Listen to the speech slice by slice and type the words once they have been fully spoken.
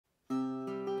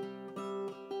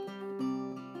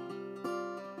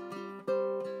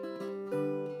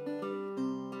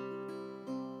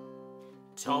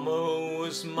Tommo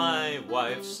was my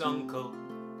wife's uncle.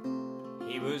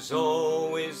 He was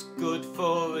always good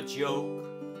for a joke.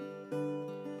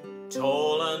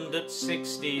 Tall and at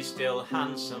 60 still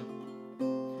handsome.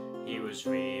 He was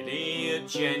really a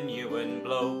genuine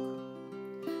bloke.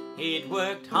 He'd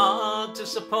worked hard to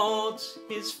support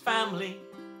his family,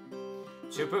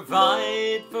 to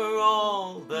provide for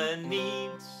all their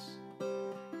needs.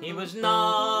 He was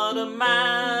not a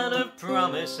man of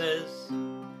promises.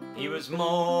 He was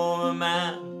more a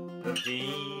man of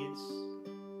deeds.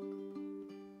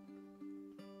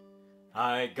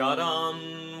 I got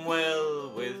on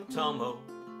well with Tommo,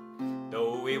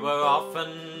 though we were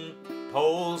often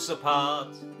poles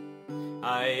apart.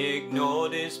 I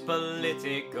ignored his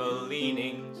political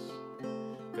leanings,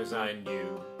 'cause I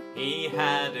knew he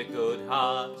had a good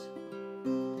heart.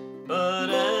 But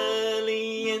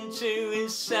early into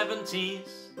his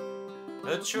 70s,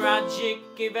 a tragic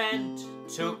event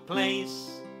took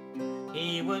place.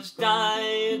 He was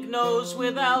diagnosed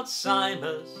with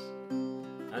Alzheimer's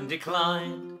and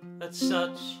declined at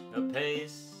such a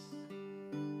pace.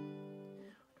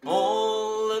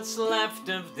 All that's left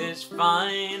of this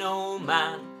fine old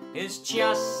man is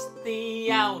just the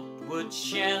outward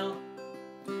shell.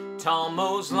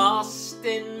 Tommo's lost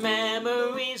in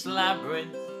memory's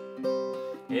labyrinth.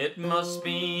 It must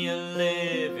be a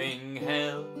living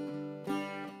hell.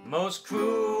 Most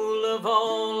cruel of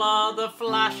all are the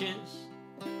flashes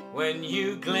when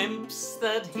you glimpse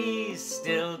that he's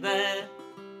still there.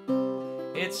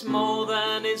 It's more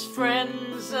than his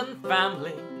friends and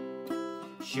family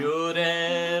should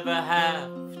ever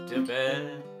have to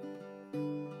bear.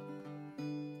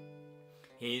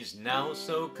 He's now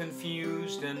so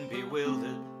confused and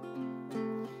bewildered,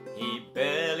 he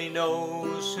barely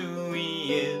knows who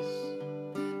he is.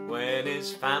 When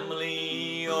his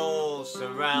family all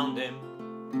surround him,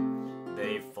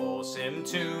 they force him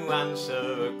to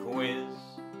answer a quiz.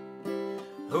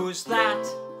 Who's that?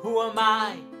 Who am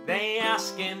I? They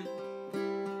ask him.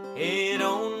 It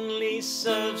only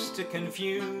serves to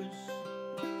confuse.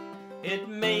 It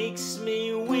makes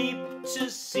me weep to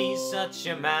see such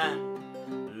a man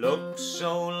look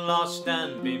so lost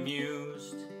and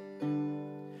bemused.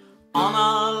 On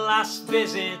our last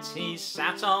visit he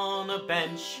sat on a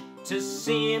bench. To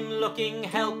see him looking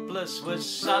helpless was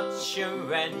such a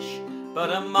wrench. But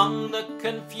among the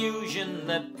confusion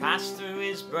that passed through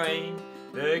his brain,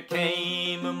 there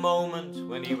came a moment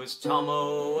when he was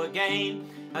Tommo again.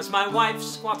 As my wife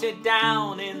squatted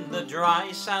down in the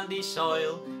dry sandy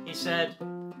soil, he said,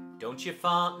 "Don't you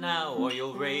fart now or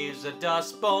you'll raise a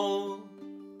dust bowl."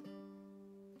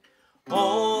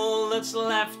 All that's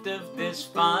left of this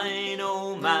fine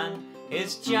old man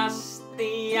is just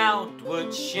the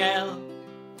outward shell.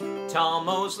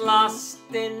 Tommo's lost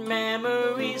in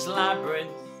memory's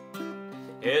labyrinth.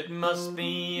 It must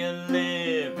be a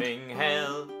living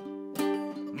hell.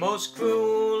 Most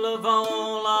cruel of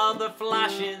all are the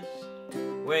flashes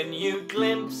when you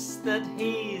glimpse that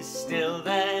he's still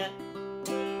there.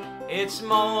 It's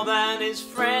more than his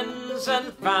friends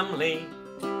and family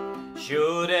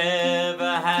should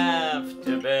ever have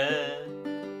to bear.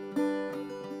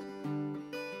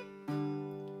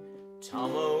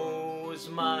 Tommo was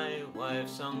my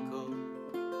wife's uncle.